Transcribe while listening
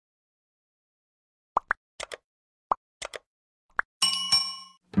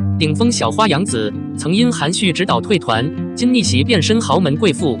顶峰小花杨紫曾因含蓄指导退团，今逆袭变身豪门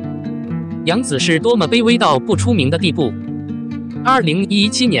贵妇。杨紫是多么卑微到不出名的地步。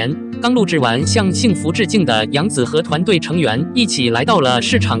2017年，刚录制完向幸福致敬的杨紫和团队成员一起来到了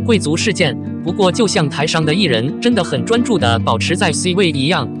市场贵族事件。不过，就像台上的艺人真的很专注地保持在 C 位一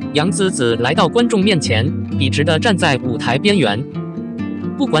样，杨紫来到观众面前，笔直地站在舞台边缘。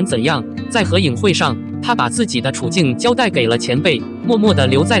不管怎样，在合影会上，他把自己的处境交代给了前辈，默默地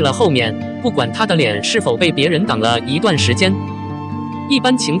留在了后面，不管他的脸是否被别人挡了一段时间。一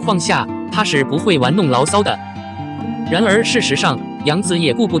般情况下，他是不会玩弄牢骚的。然而事实上，杨紫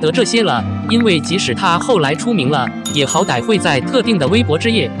也顾不得这些了，因为即使他后来出名了，也好歹会在特定的微博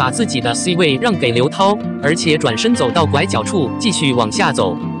之夜把自己的 C 位让给刘涛，而且转身走到拐角处继续往下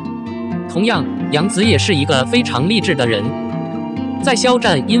走。同样，杨紫也是一个非常励志的人。在肖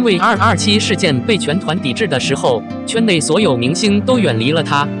战因为227事件被全团抵制的时候，圈内所有明星都远离了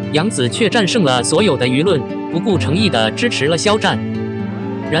他，杨紫却战胜了所有的舆论，不顾诚意地支持了肖战。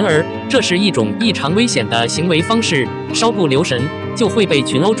然而，这是一种异常危险的行为方式，稍不留神就会被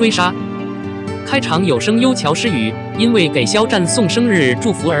群殴追杀。开场有声优乔诗雨因为给肖战送生日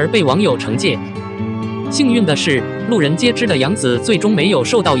祝福而被网友惩戒。幸运的是，路人皆知的杨紫最终没有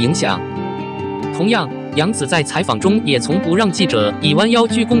受到影响。同样，杨紫在采访中也从不让记者以弯腰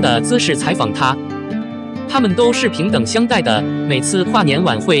鞠躬的姿势采访她，他们都是平等相待的。每次跨年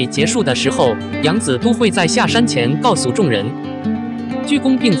晚会结束的时候，杨紫都会在下山前告诉众人，鞠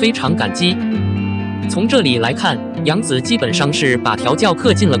躬并非常感激。从这里来看，杨紫基本上是把调教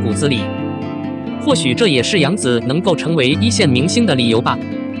刻进了骨子里。或许这也是杨紫能够成为一线明星的理由吧。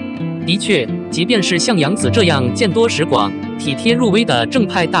的确，即便是像杨紫这样见多识广、体贴入微的正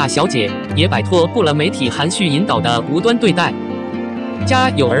派大小姐，也摆脱不了媒体含蓄引导的无端对待。《家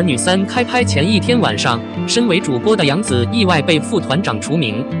有儿女3》开拍前一天晚上，身为主播的杨紫意外被副团长除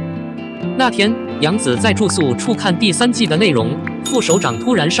名。那天，杨紫在住宿处看第3季的内容，副首长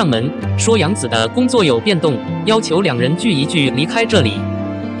突然上门说杨紫的工作有变动，要求2人聚一聚离开这里。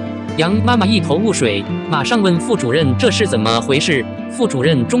杨妈妈一头雾水，马上问副主任这是怎么回事。副主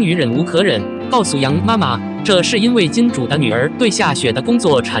任终于忍无可忍，告诉杨妈妈，这是因为金主的女儿对夏雪的工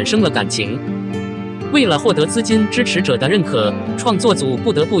作产生了感情。为了获得资金支持者的认可，创作组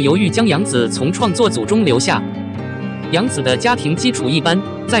不得不犹豫将杨紫从创作组中留下。杨紫的家庭基础一般，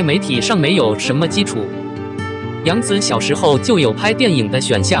在媒体上没有什么基础。杨紫小时候就有拍电影的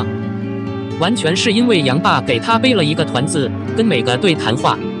选项，完全是因为杨爸给她背了一个团子，跟每个队谈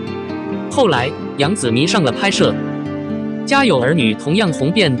话。后来，杨紫迷上了拍摄，《家有儿女》同样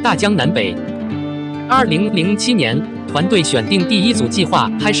红遍大江南北。2007年，团队选定第1组计划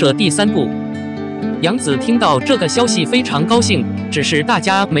拍摄第3部。杨紫听到这个消息非常高兴，只是大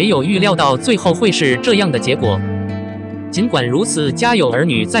家没有预料到最后会是这样的结果。尽管如此，《家有儿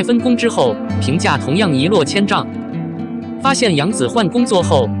女》在分工之后，评价同样一落千丈。发现杨紫换工作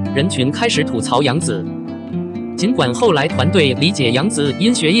后，人群开始吐槽杨紫。尽管后来团队理解杨紫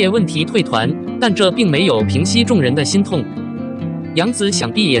因学业问题退团，但这并没有平息众人的心痛。杨紫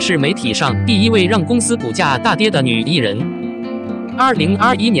想必也是媒体上第一位让公司股价大跌的女艺人。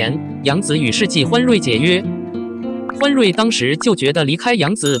2021年，杨紫与世纪欢瑞解约。欢瑞当时就觉得离开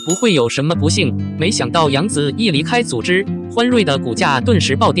杨紫不会有什么不幸，没想到杨紫一离开组织，欢瑞的股价顿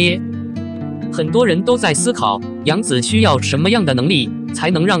时暴跌。很多人都在思考，杨紫需要什么样的能力，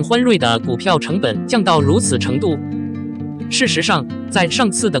才能让欢瑞的股票成本降到如此程度？事实上，在上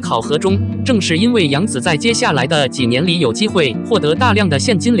次的考核中，正是因为杨紫在接下来的几年里有机会获得大量的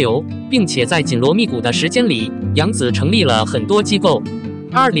现金流，并且在紧锣密鼓的时间里，杨紫成立了很多机构。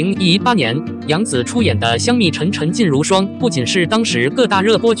2018年，杨紫出演的《香蜜沉沉烬如霜》不仅是当时各大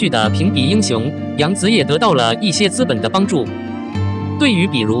热播剧的评比英雄，杨紫也得到了一些资本的帮助。对于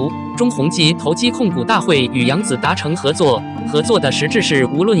比如中宏基投机控股大会与杨紫达成合作的实质是，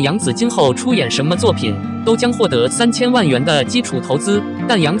无论杨紫今后出演什么作品，都将获得3000万元的基础投资，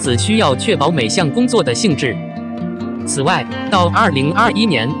但杨紫需要确保每项工作的性质。此外，到2021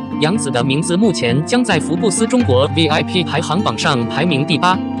年，杨紫的名字目前将在福布斯中国 VIP 排行榜上排名第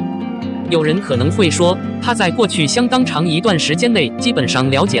8。有人可能会说，她在过去相当长一段时间内基本上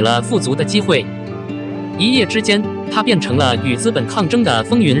了解了富足的机会，一夜之间，她变成了与资本抗争的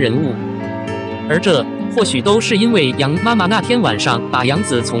风云人物。而这或许都是因为杨妈妈那天晚上把杨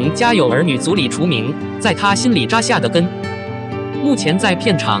紫从《家有儿女》组里除名，在她心里扎下的根。目前在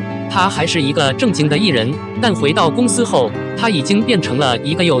片场，她还是一个正经的艺人，但回到公司后，她已经变成了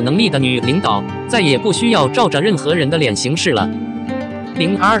一个有能力的女领导，再也不需要照着任何人的脸行事了。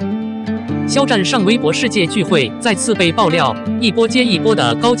02肖战上微博世界聚会再次被爆料，一波接一波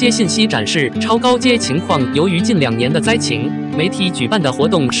的高阶信息展示超高阶情况。由于近2年的灾情，媒体举办的活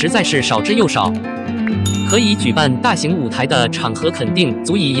动实在是少之又少，可以举办大型舞台的场合肯定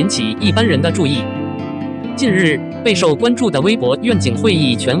足以引起一般人的注意。近日，备受关注的微博愿景会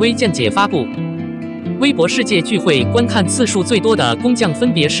议权威见解发布。微博世界聚会观看次数最多的工匠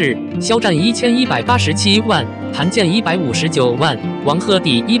分别是肖战1187万、谭健159万、王鹤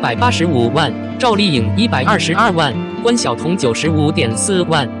棣185万、赵丽颖122万、关晓彤95.4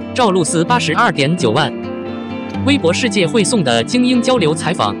万、赵露思82.9万。微博世界会送的精英交流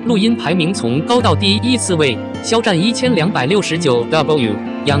采访录音排名从高到低依次为：肖战1269W，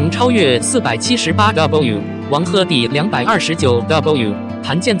 杨超越478W， 王鹤棣229W，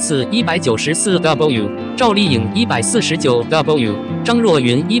 谭健次194W， 赵丽颖149W， 张若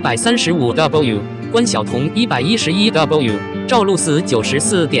昀135W， 关晓彤111W， 赵露思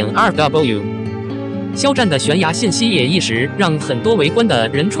94.2W。肖战的悬崖信息也一时让很多围观的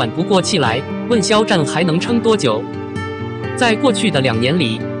人喘不过气来，问肖战还能撑多久？在过去的2年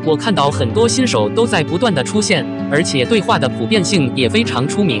里，我看到很多新手都在不断的出现，而且对话的普遍性也非常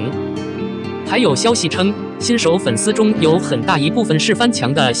出名。还有消息称，新手粉丝中有很大一部分是翻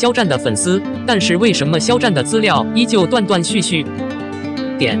墙的肖战的粉丝，但是为什么肖战的资料依旧断断续续？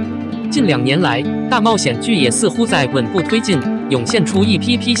近2年来，大冒险剧也似乎在稳步推进，涌现出一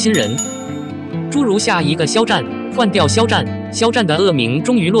批新人。诸如下一个肖战、换掉肖战、肖战的恶名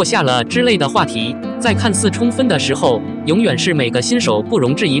终于落下了之类的话题，在看似充分的时候，永远是每个新手不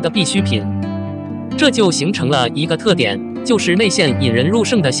容置疑的必需品。这就形成了一个特点，就是内线引人入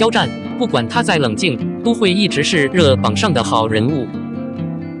胜的肖战，不管他再冷静，都会一直是热榜上的好人物。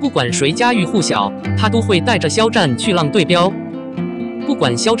不管谁家喻户晓，他都会带着肖战去浪对标。不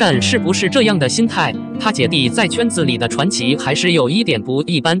管肖战是不是这样的心态，他姐弟在圈子里的传奇还是有一点不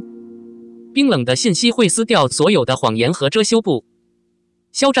一般。冰冷的信息会撕掉所有的谎言和遮羞布。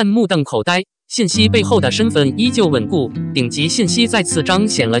肖战目瞪口呆，信息背后的身份依旧稳固，顶级信息再次彰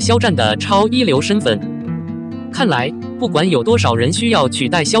显了肖战的超一流身份。看来，不管有多少人需要取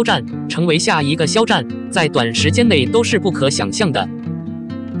代肖战，成为下一个肖战，在短时间内都是不可想象的。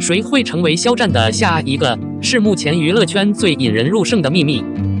谁会成为肖战的下一个，是目前娱乐圈最引人入胜的秘密。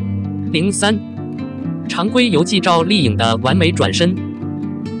03常规游记赵丽颖的完美转身。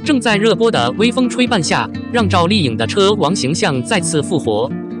正在热播的微风吹半夏，让赵丽颖的车王形象再次复活。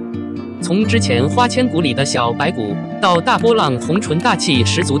从之前花千骨里的小白骨，到大波浪红唇大气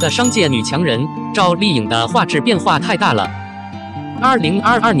十足的商界女强人，赵丽颖的画质变化太大了。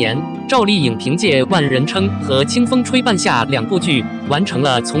2022年，赵丽颖凭借《万人称》和《清风吹半夏》2部剧，完成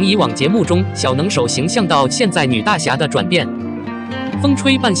了从以往节目中小能手形象到现在女大侠的转变。风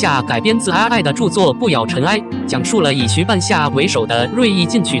吹半夏改编自阿爱的著作《不咬尘埃》，讲述了以徐半夏为首的锐意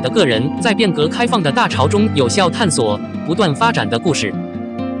进取的个人，在变革开放的大潮中有效探索、不断发展的故事。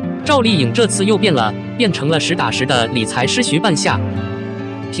赵丽颖这次又变了，变成了实打实的理财师徐半夏。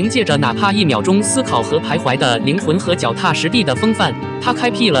凭借着哪怕1秒钟思考和徘徊的灵魂和脚踏实地的风范，她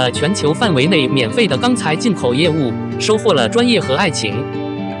开辟了全球范围内免费的钢材进口业务，收获了专业和爱情。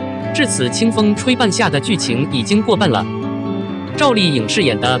至此，清风吹半夏的剧情已经过半了。赵丽颖饰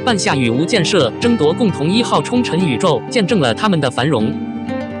演的半夏与无建设争夺共同1号冲尘宇宙，见证了他们的繁荣。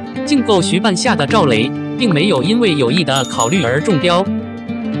竞购徐半夏的赵雷，并没有因为有意的考虑而中标。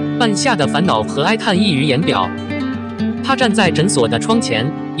半夏的烦恼和哀叹溢于言表。他站在诊所的窗前，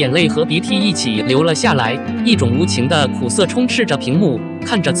眼泪和鼻涕一起流了下来，一种无情的苦涩充斥着屏幕。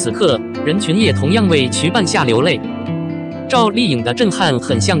看着此刻，人群也同样为徐半夏流泪。赵丽颖的震撼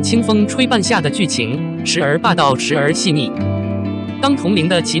很像清风吹半夏的剧情，时而霸道，时而细腻。当同龄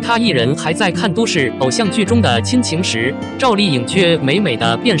的其他艺人还在看都市偶像剧中的亲情时，赵丽颖却美美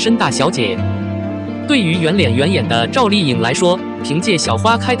的变身大小姐。对于圆脸圆眼的赵丽颖来说，凭借小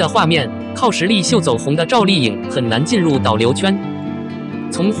花开的画面，靠实力秀走红的赵丽颖很难进入导流圈。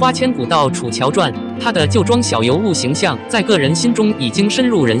从花千骨到楚乔传，她的旧装小尤物形象在个人心中已经深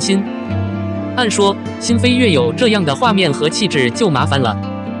入人心。按说，新飞跃有这样的画面和气质就麻烦了。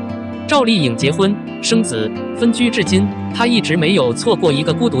赵丽颖结婚、生子、分居至今，她一直没有错过一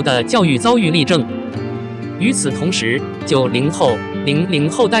个孤独的教育遭遇例证。与此同时，90后、00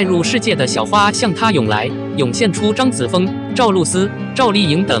后带入世界的小花向她涌来，涌现出张子枫、赵露思、赵丽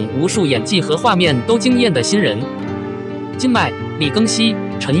颖等无数演技和画面都惊艳的新人。金麦、李庚希、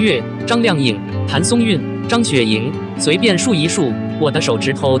陈悦、张靓颖、谭松韵、张雪迎，随便数一数，我的手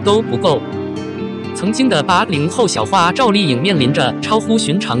指头都不够。曾经的80后小花赵丽颖面临着超乎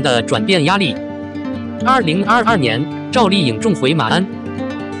寻常的转变压力。2022年，赵丽颖重回马鞍。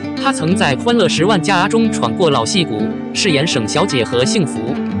她曾在《欢乐10万加》中闯过老戏骨，饰演沈小姐和幸福。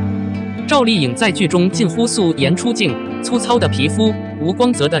赵丽颖在剧中近乎素颜出镜，粗糙的皮肤，无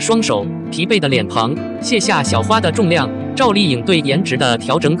光泽的双手，疲惫的脸庞，卸下小花的重量。赵丽颖对颜值的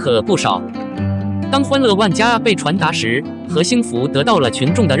调整可不少。当欢乐万家被传达时，何兴福得到了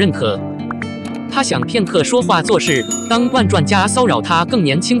群众的认可。他想片刻说话做事。当万传家骚扰他更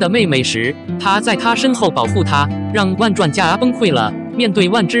年轻的妹妹时，他在他身后保护她，让万传家崩溃了。面对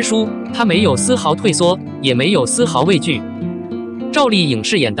万之书，他没有丝毫退缩，也没有丝毫畏惧。赵丽颖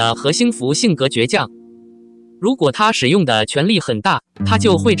饰演的何兴福性格倔强，如果他使用的权力很大，他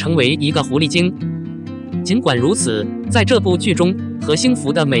就会成为一个狐狸精。尽管如此，在这部剧中，何兴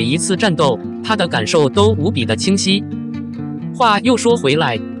福的每一次战斗，他的感受都无比的清晰。话又说回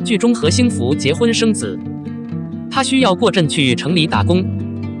来，剧中何兴福结婚生子，他需要过镇去城里打工。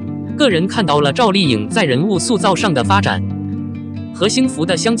个人看到了赵丽颖在人物塑造上的发展。何兴福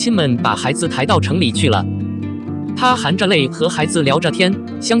的乡亲们把孩子抬到城里去了，他含着泪和孩子聊着天，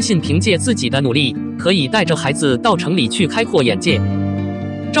相信凭借自己的努力，可以带着孩子到城里去开阔眼界。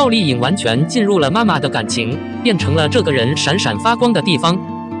赵丽颖完全进入了妈妈的感情，变成了这个人闪闪发光的地方。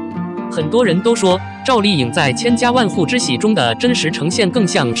很多人都说，赵丽颖在千家万户之喜中的真实呈现更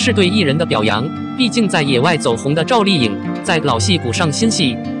像是对艺人的表扬。毕竟在野外走红的赵丽颖，在老戏骨上新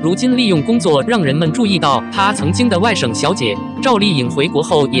戏，如今利用工作让人们注意到她曾经的外省小姐。赵丽颖回国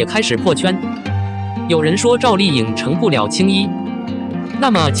后也开始破圈。有人说赵丽颖成不了青衣，那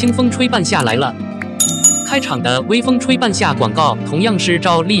么清风吹半夏来了。开场的微风吹半夏广告同样是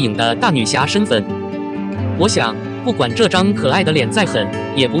赵丽颖的大女侠身份。我想，不管这张可爱的脸再狠，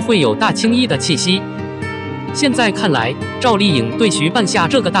也不会有大青衣的气息。现在看来，赵丽颖对徐半夏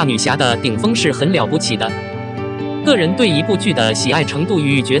这个大女侠的顶峰是很了不起的。个人对一部剧的喜爱程度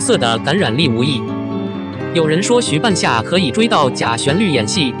与角色的感染力无异。有人说徐半夏可以追到假旋律演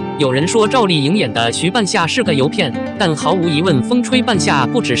戏，有人说赵丽颖演的徐半夏是个油片，但毫无疑问，风吹半夏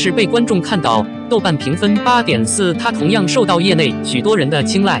不只是被观众看到，豆瓣评分8.4，她同样受到业内许多人的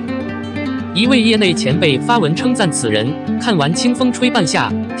青睐。一位业内前辈发文称赞此人，看完清风吹半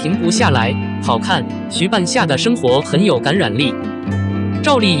夏停不下来，好看，徐半夏的生活很有感染力。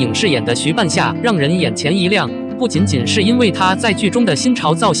赵丽颖饰演的徐半夏让人眼前一亮，不仅仅是因为她在剧中的新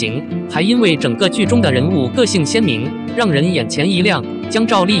潮造型，还因为整个剧中的人物个性鲜明，让人眼前一亮，将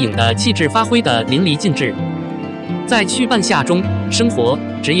赵丽颖的气质发挥得淋漓尽致。在徐半夏中，生活、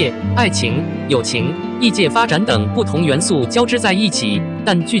职业、爱情、友情、异界发展等不同元素交织在一起，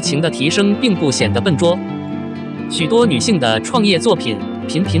但剧情的提升并不显得笨拙。许多女性的创业作品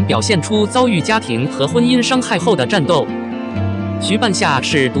频频表现出遭遇家庭和婚姻伤害后的战斗，徐半夏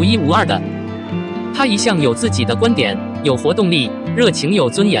是独一无二的。她一向有自己的观点，有活动力，热情有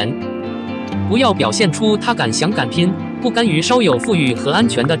尊严。不要表现出她敢想敢拼，不甘于稍有富裕和安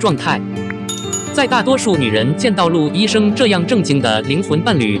全的状态。在大多数女人见到陆医生这样正经的灵魂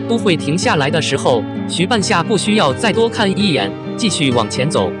伴侣都会停下来的时候，徐半夏不需要再多看一眼，继续往前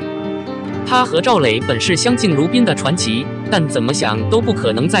走。她和赵磊本是相敬如宾的传奇，但怎么想都不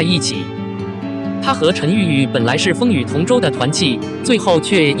可能在一起。她和陈玉玉本来是风雨同舟的团契，最后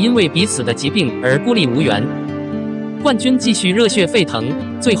却因为彼此的疾病而孤立无援。冠军继续热血沸腾，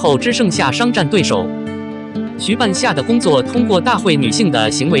最后只剩下商战对手。徐半夏的工作通过大会女性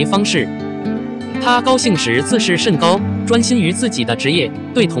的行为方式。她高兴时自视甚高，专心于自己的职业，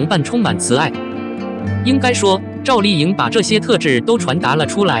对同伴充满慈爱。应该说，赵丽颖把这些特质都传达了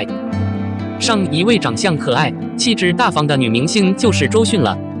出来。上一位长相可爱、气质大方的女明星就是周迅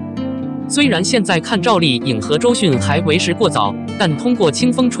了。虽然现在看赵丽颖和周迅还为时过早，但通过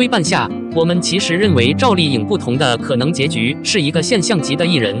清风吹半夏，我们其实认为赵丽颖不同的可能结局是一个现象级的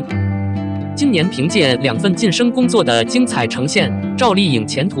艺人。今年凭借2份晋升工作的精彩呈现，赵丽颖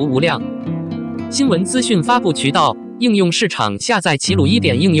前途无量。新闻资讯发布渠道：应用市场下载齐鲁1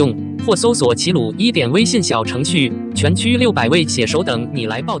点应用，或搜索齐鲁1点微信小程序，全区600位写手等你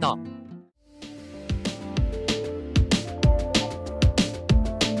来报到。